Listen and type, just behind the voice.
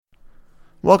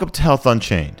Welcome to Health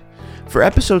Unchained. For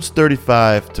episodes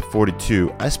 35 to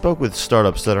 42, I spoke with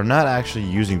startups that are not actually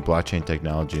using blockchain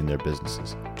technology in their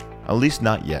businesses, at least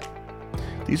not yet.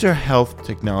 These are health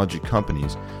technology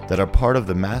companies that are part of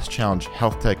the Mass Challenge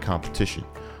Health Tech competition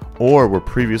or were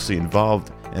previously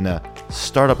involved in a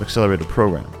Startup Accelerator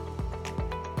program.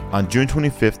 On June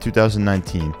 25,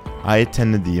 2019, I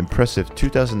attended the impressive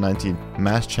 2019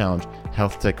 Mass Challenge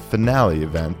Health Tech Finale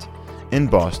event in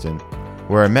Boston,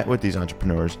 where I met with these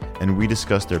entrepreneurs and we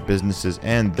discussed their businesses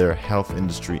and their health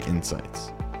industry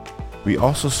insights. We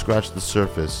also scratched the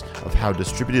surface of how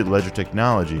distributed ledger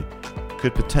technology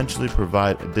could potentially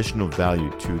provide additional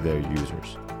value to their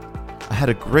users. I had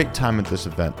a great time at this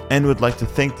event and would like to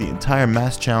thank the entire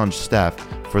Mass Challenge staff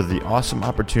for the awesome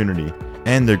opportunity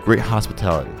and their great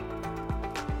hospitality.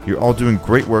 You're all doing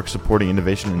great work supporting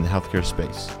innovation in the healthcare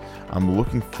space. I'm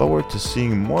looking forward to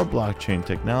seeing more blockchain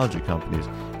technology companies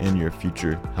in your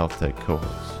future health tech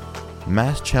cohorts.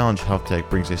 Mass Challenge Health Tech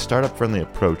brings a startup-friendly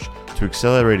approach to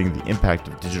accelerating the impact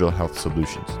of digital health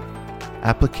solutions.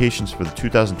 Applications for the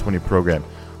 2020 program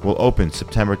will open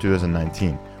September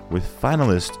 2019, with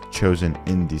finalists chosen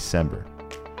in December.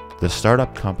 The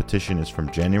startup competition is from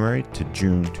January to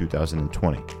June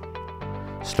 2020.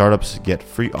 Startups get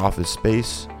free office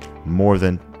space, more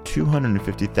than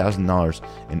 $250,000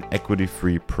 in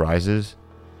equity-free prizes,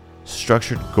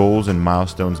 structured goals and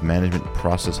milestones management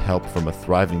process help from a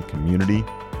thriving community,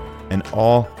 and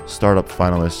all startup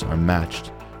finalists are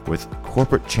matched with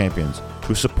corporate champions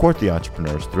who support the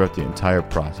entrepreneurs throughout the entire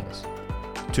process.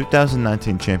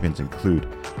 2019 champions include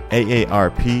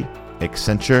AARP,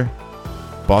 Accenture,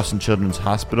 Boston Children's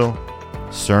Hospital,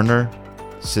 Cerner,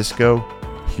 Cisco,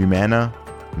 Humana,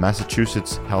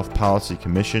 Massachusetts Health Policy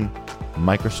Commission,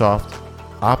 Microsoft,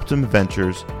 Optum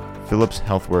Ventures, Philips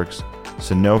HealthWorks,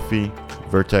 Sanofi,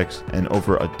 Vertex, and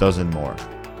over a dozen more.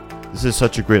 This is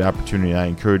such a great opportunity. I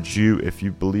encourage you, if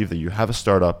you believe that you have a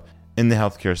startup in the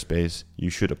healthcare space, you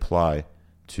should apply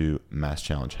to Mass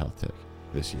Challenge Health Tech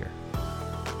this year.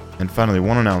 And finally,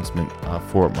 one announcement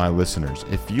for my listeners.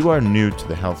 If you are new to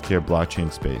the healthcare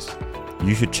blockchain space,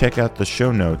 you should check out the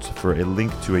show notes for a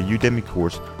link to a Udemy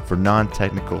course for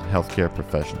non-technical healthcare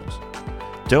professionals.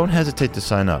 Don't hesitate to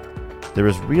sign up. There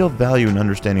is real value in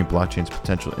understanding blockchain's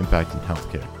potential impact in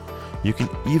healthcare. You can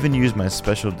even use my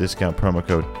special discount promo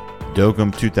code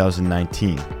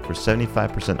DOGUM2019 for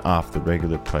 75% off the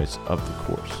regular price of the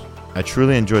course. I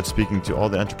truly enjoyed speaking to all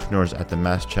the entrepreneurs at the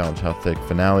Mass Challenge Health Tech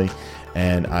Finale,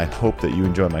 and I hope that you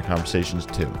enjoy my conversations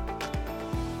too.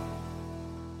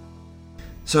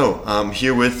 So I'm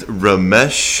here with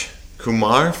Ramesh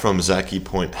Kumar from Zaki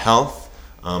Point Health.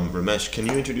 Ramesh, can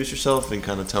you introduce yourself and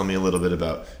kind of tell me a little bit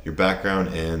about your background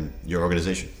and your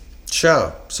organization?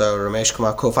 Sure. So Ramesh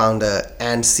Kumar, co-founder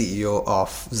and CEO of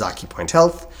Zaki Point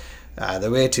Health. The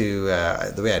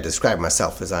way I describe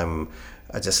myself is I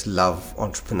just love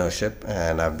entrepreneurship,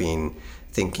 and I've been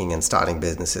thinking and starting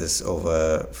businesses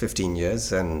over 15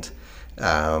 years, and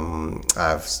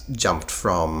I've jumped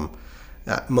from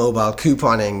mobile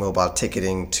couponing, mobile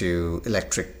ticketing, to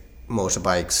electric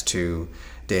motorbikes, to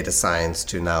data science,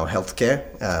 to now healthcare.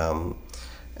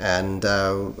 And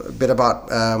a bit about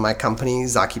my company,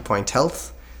 Zaki Point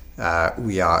Health.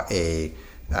 We are a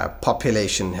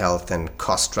population health and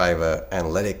cost driver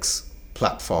analytics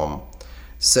platform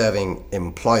serving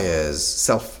employers,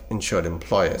 self-insured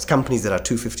employers, companies that are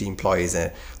 250 employees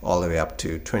and all the way up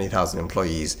to 20,000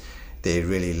 employees. They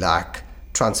really lack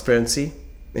transparency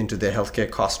into their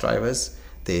healthcare cost drivers.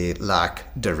 They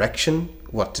lack direction,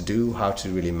 what to do, how to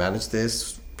really manage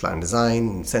this, plan design,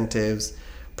 incentives,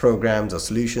 programs or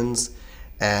solutions.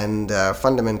 And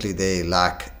fundamentally, they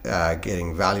lack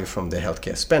getting value from their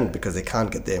healthcare spend because they can't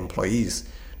get their employees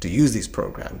to use these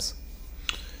programs.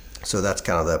 So that's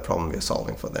kind of the problem we're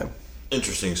solving for them.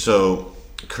 Interesting. So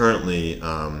currently,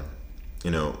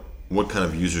 what kind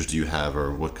of users do you have,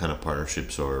 or what kind of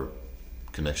partnerships or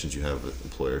connections you have with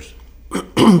employers?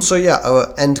 So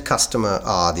our end customer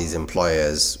are these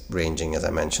employers ranging, as I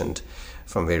mentioned,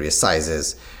 from various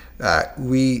sizes.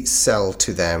 We sell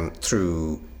to them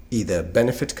through either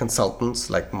benefit consultants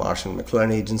like Marsh &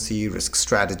 McLennan Agency, Risk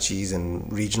Strategies, and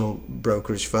regional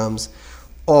brokerage firms,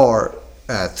 or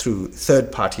through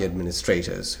third-party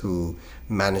administrators who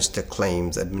manage the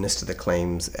claims, administer the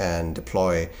claims, and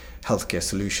deploy healthcare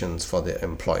solutions for their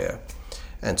employer.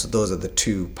 And so those are the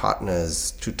two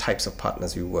types of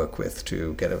partners we work with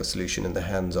to get a solution in the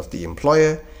hands of the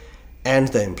employer and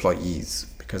the employees,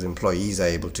 because employees are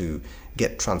able to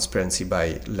get transparency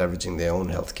by leveraging their own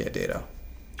healthcare data.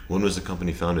 When was the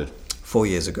company founded? 4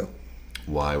 years ago.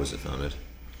 Why was it founded?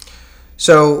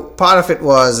 So part of it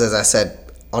was, as I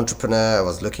said, entrepreneur. I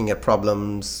was looking at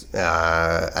problems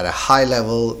at a high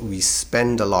level. We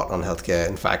spend a lot on healthcare.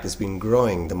 In fact, it's been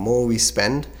growing. The more we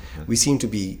spend, we seem to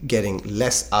be getting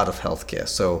less out of healthcare.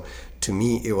 So to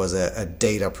me, it was a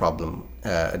data problem,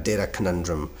 a data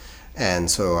conundrum.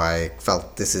 And so I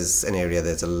felt this is an area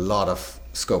there's a lot of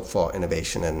scope for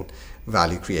innovation and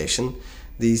value creation.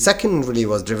 The second really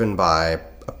was driven by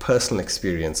a personal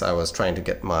experience. I was trying to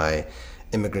get my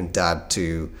immigrant dad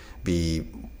to be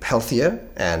healthier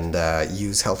and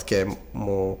use healthcare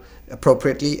more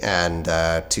appropriately, and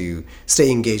to stay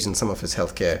engaged in some of his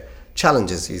healthcare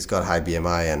challenges. He's got high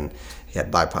BMI and he had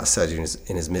bypass surgery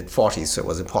in his mid-40s, so it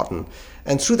was important.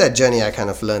 And through that journey, I kind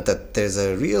of learned that there's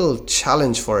a real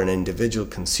challenge for an individual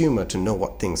consumer to know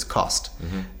what things cost.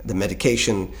 The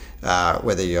medication,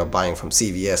 whether you're buying from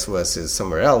CVS versus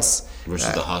somewhere else.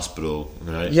 Versus the hospital,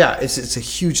 right? Yeah, it's a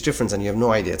huge difference and you have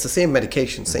no idea. It's the same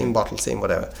medication, same bottle, same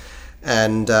whatever.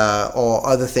 And or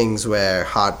other things were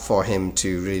hard for him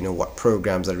to really know what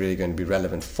programs are really going to be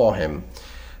relevant for him.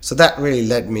 So that really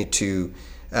led me to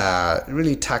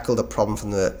really tackle the problem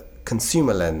from the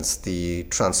consumer lens, the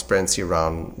transparency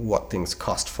around what things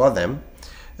cost for them,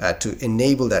 to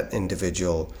enable that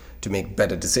individual to make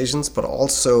better decisions, but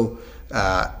also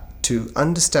to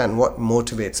understand what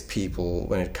motivates people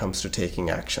when it comes to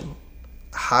taking action.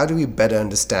 How do we better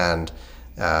understand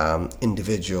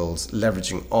individuals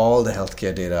leveraging all the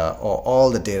healthcare data or all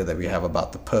the data that we have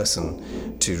about the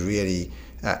person to really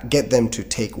get them to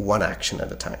take one action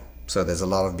at a time? So there's a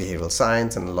lot of behavioral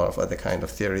science and a lot of other kind of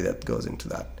theory that goes into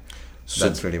that. So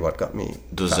that's really what got me.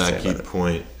 Does Zaki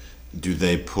Point, do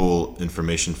they pull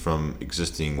information from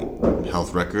existing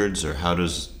health records, or how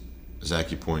does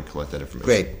Zaki Point collect that information?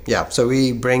 Great, yeah. So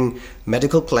we bring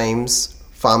medical claims,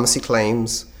 pharmacy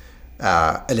claims,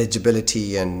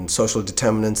 eligibility and social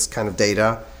determinants kind of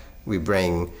data. We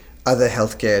bring other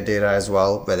healthcare data as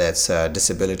well, whether it's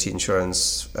disability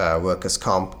insurance, workers'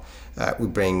 comp. We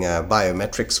bring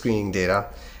biometric screening data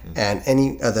and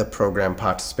any other program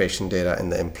participation data in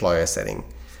the employer setting.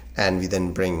 And we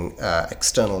then bring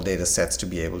external data sets to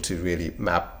be able to really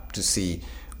map to see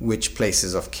which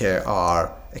places of care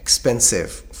are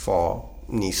expensive for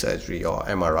knee surgery or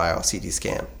MRI or CT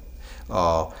scan.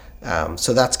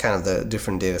 So that's kind of the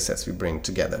different data sets we bring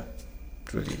together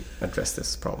to really address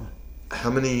this problem. How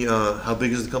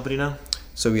big is the company now?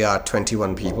 So we are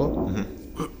 21 people.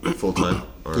 Full-time?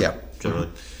 Or Yeah. Generally?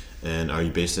 And are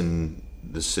you based in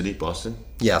the city, Boston?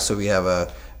 Yeah, so we have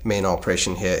a main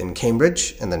operation here in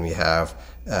Cambridge, and then we have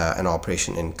an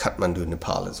operation in Kathmandu,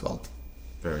 Nepal as well.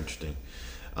 Very interesting.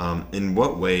 In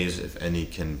what ways, if any,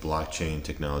 can blockchain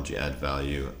technology add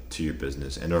value to your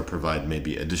business and or provide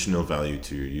maybe additional value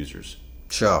to your users?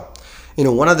 Sure.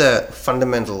 One of the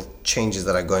fundamental changes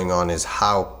that are going on is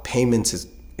how payments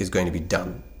is going to be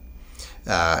done.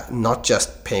 Not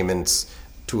just payments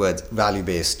towards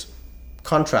value-based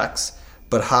contracts,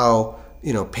 but how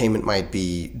payment might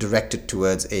be directed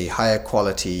towards a higher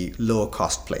quality, lower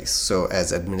cost place. So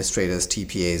as administrators,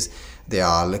 TPAs, they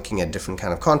are looking at different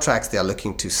kind of contracts. They are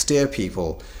looking to steer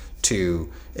people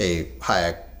to a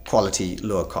higher quality,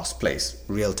 lower cost place,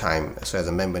 real time. So as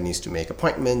a member needs to make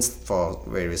appointments for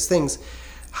various things,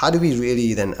 how do we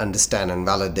really then understand and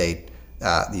validate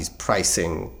these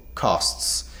pricing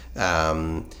costs?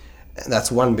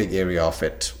 That's one big area of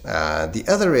it. The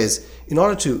other is, in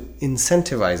order to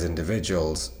incentivize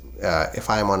individuals, if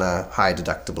I'm on a high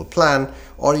deductible plan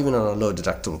or even on a low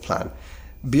deductible plan,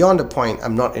 beyond a point,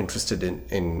 I'm not interested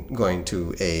in going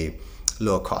to a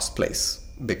lower cost place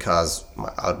because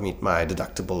I'll meet my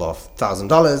deductible of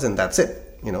 $1,000 and that's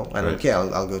it. I don't care.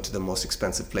 I'll go to the most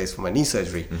expensive place for my knee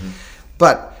surgery.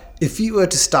 But if you were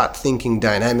to start thinking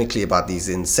dynamically about these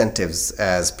incentives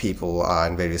as people are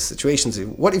in various situations,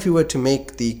 what if you were to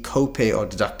make the copay or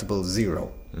deductible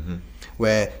zero,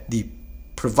 where the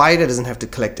provider doesn't have to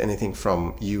collect anything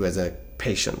from you as a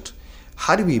patient?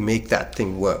 How do we make that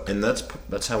thing work? And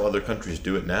that's how other countries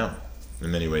do it now. In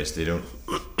many ways, they don't.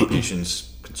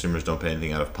 Consumers don't pay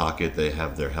anything out of pocket. They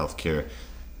have their health care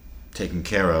taken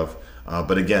care of.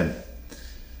 But again,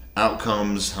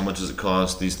 outcomes, how much does it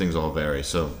cost? These things all vary.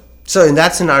 So in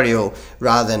that scenario,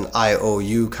 rather than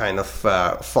IOU kind of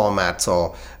formats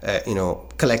or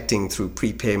collecting through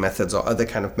prepay methods or other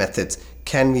kind of methods,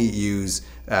 can we use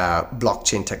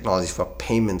blockchain technology for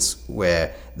payments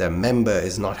where the member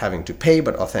is not having to pay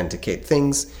but authenticate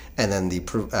things, and then the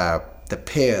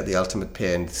payer, the ultimate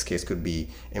payer in this case could be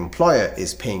employer,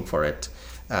 is paying for it?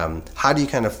 How do you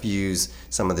kind of use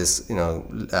some of this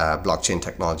blockchain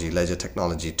technology, ledger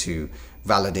technology, to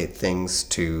validate things,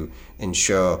 to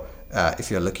ensure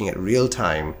if you're looking at real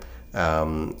time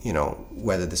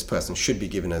whether this person should be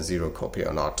given a zero copay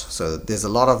or not. So there's a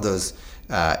lot of those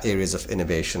areas of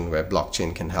innovation where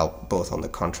blockchain can help both on the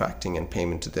contracting and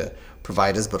payment to the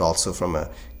providers, but also from a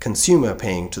consumer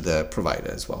paying to the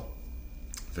provider as well.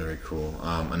 Very cool.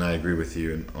 And I agree with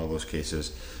you in all those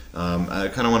cases. I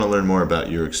kind of want to learn more about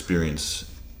your experience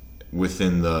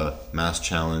within the Mass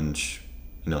Challenge,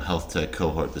 health tech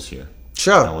cohort this year.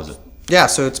 Sure. How was it? Yeah,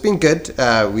 so it's been good.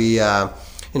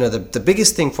 The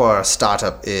biggest thing for a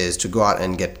startup is to go out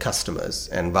and get customers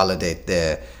and validate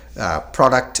their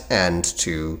product, and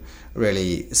to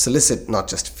really solicit not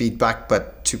just feedback,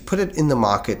 but to put it in the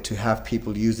market, to have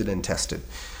people use it and test it.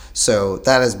 So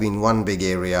that has been one big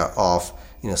area of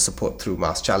support through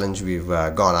Mass Challenge. We've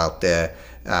gone out there,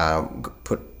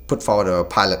 put forward our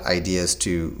pilot ideas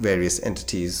to various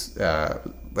entities,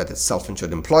 whether it's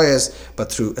self-insured employers,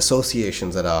 but through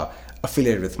associations that are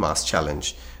affiliated with Mass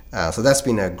Challenge. So that's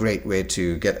been a great way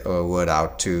to get our word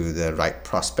out to the right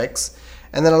prospects.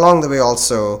 And then along the way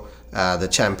also, the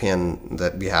champion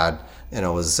that we had,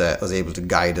 was able to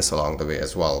guide us along the way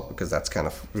as well, because that's kind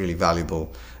of really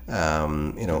valuable. Who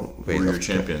were your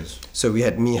champions? So we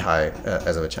had Mihai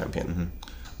as our champion. Mm-hmm.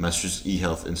 Massachusetts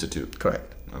eHealth Institute.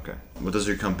 Correct. Okay. What does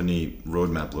your company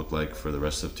roadmap look like for the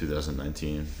rest of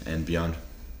 2019 and beyond?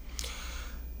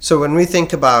 So when we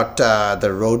think about the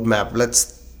roadmap,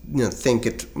 let's think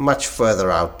it much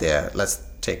further out there. Let's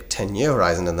take 10-year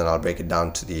horizon, and then I'll break it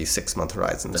down to the 6-month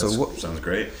horizon. Sounds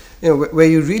great. Where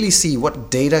you really see what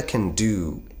data can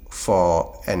do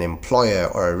for an employer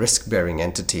or a risk-bearing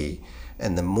entity,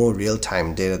 and the more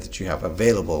real-time data that you have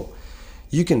available,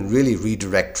 you can really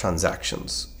redirect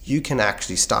transactions. You can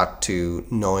actually start to,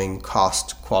 knowing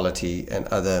cost, quality, and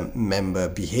other member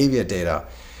behavior data,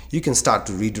 you can start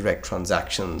to redirect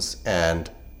transactions and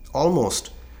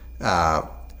almost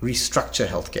restructure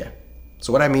healthcare.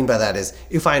 So what I mean by that is,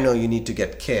 if I know you need to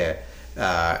get care,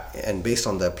 and based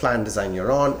on the plan design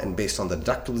you're on, and based on the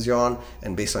deductibles you're on,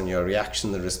 and based on your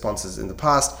reaction, the responses in the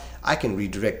past, I can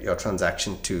redirect your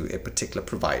transaction to a particular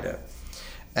provider.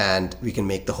 And we can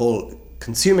make the whole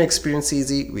consumer experience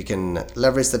easy. We can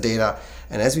leverage the data.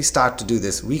 And as we start to do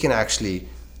this, we can actually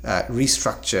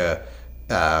restructure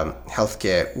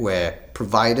healthcare where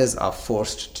providers are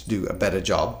forced to do a better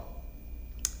job.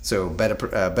 So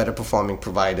better performing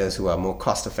providers who are more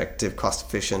cost effective, cost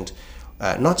efficient,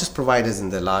 not just providers in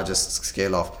the largest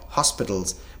scale of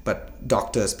hospitals, but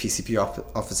doctors, PCP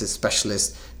offices,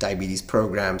 specialists, diabetes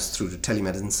programs, through to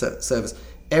telemedicine service.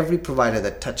 Every provider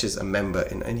that touches a member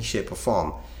in any shape or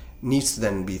form needs to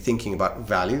then be thinking about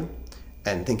value,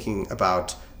 and thinking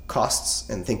about costs,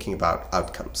 and thinking about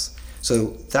outcomes.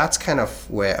 So that's kind of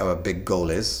where our big goal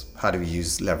is. How do we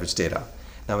use leverage data?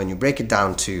 Now, when you break it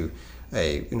down to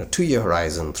a 2-year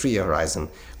horizon, 3-year horizon,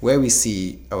 where we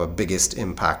see our biggest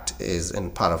impact is,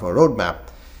 and part of our roadmap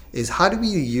is, how do we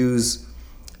use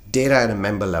data at a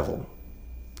member level?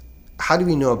 How do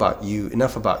we know about you,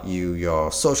 enough about you,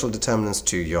 your social determinants,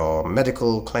 to your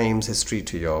medical claims history,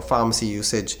 to your pharmacy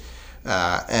usage,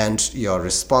 and your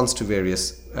response to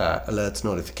various alerts,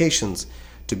 notifications,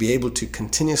 to be able to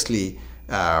continuously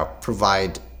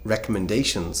provide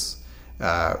recommendations,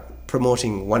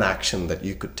 promoting one action that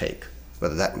you could take,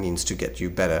 whether that means to get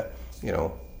you better,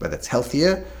 whether it's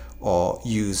healthier or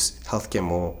use healthcare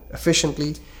more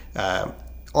efficiently.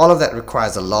 All of that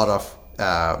requires a lot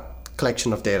of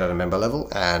collection of data at a member level,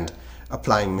 and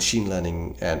applying machine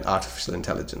learning and artificial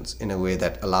intelligence in a way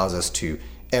that allows us to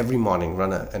every morning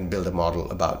run and build a model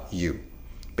about you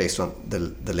based on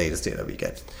the latest data we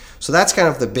get. So that's kind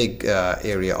of the big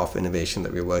area of innovation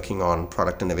that we're working on,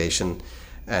 product innovation,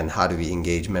 and how do we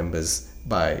engage members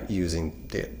by using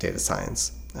data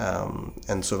science.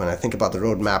 And so when I think about the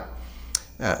roadmap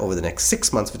over the next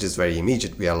 6 months, which is very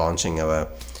immediate, we are launching our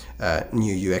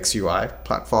new UX UI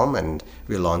platform, and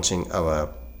we're launching our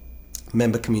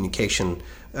member communication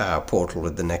portal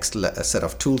with the next set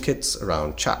of toolkits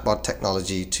around chatbot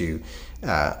technology to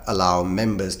allow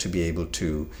members to be able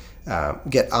to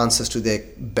get answers to their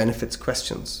benefits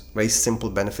questions, very simple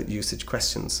benefit usage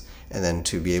questions, and then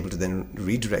to be able to then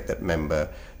redirect that member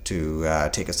to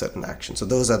take a certain action. So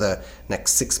those are the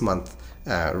next 6-month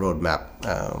roadmap.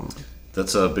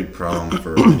 That's a big problem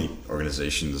for many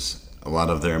organizations. A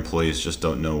lot of their employees just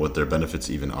don't know what their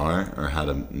benefits even are, or how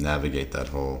to navigate that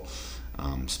whole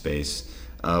space.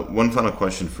 One final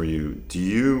question for you. Do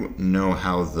you know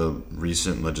how the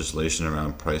recent legislation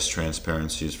around price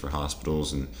transparencies for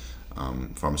hospitals and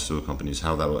pharmaceutical companies,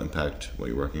 how that will impact what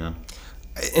you're working on?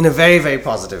 In a very, very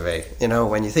positive way.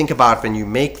 When you think about, when you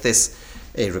make this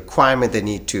a requirement, they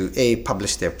need to A,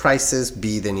 publish their prices,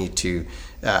 B, they need to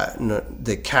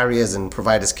the carriers and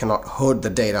providers cannot hoard the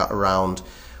data around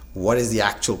what is the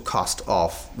actual cost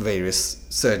of various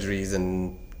surgeries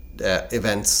and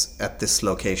events at this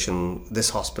location, this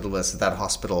hospital versus that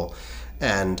hospital,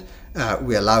 and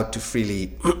we're allowed to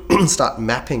freely start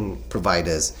mapping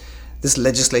providers. This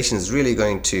legislation is really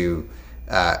going to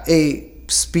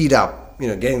speed up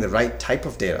getting the right type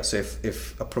of data. So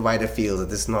if a provider feels that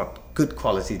this is not good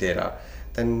quality data,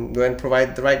 then go and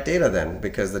provide the right data then,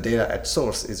 because the data at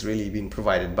source is really being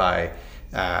provided by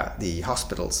the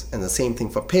hospitals. And the same thing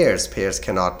for payers. Payers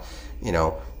cannot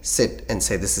sit and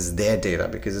say this is their data,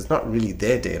 because it's not really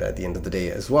their data at the end of the day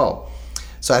as well.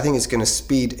 So I think it's going to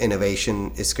speed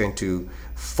innovation. It's going to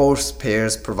force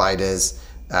payers, providers,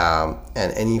 and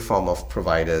any form of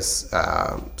providers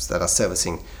that are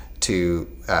servicing to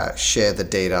share the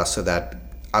data so that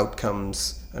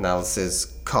outcomes analysis,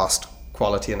 cost,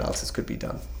 quality analysis could be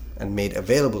done and made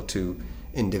available to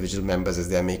individual members as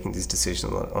they're making these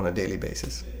decisions on a daily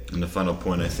basis. And the final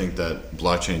point, I think that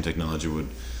blockchain technology would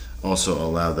also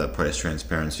allow that price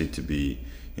transparency to be,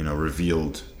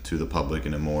 revealed to the public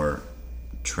in a more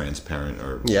transparent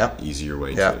or easier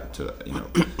way to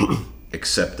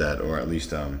accept that, or at least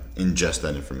ingest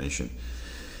that information.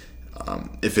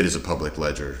 If it is a public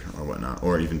ledger or whatnot,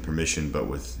 or even permission, but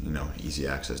with easy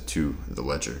access to the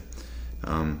ledger.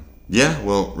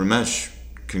 Well, Ramesh,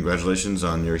 congratulations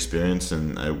on your experience,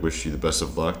 and I wish you the best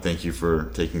of luck. Thank you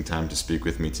for taking time to speak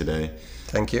with me today.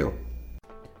 Thank you.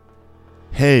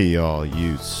 Hey y'all,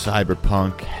 you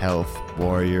cyberpunk health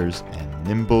warriors and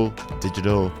nimble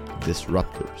digital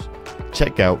disruptors.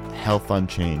 Check out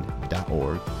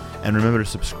healthunchained.org and remember to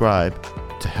subscribe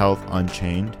to Health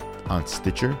Unchained on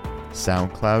Stitcher,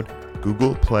 SoundCloud,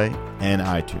 Google Play, and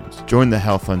iTunes. Join the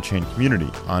Health Unchained community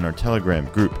on our Telegram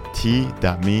group,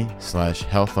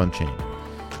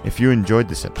 t.me/healthunchained. If you enjoyed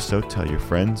this episode, tell your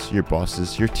friends, your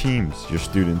bosses, your teams, your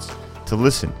students to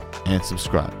listen and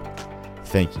subscribe.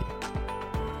 Thank you.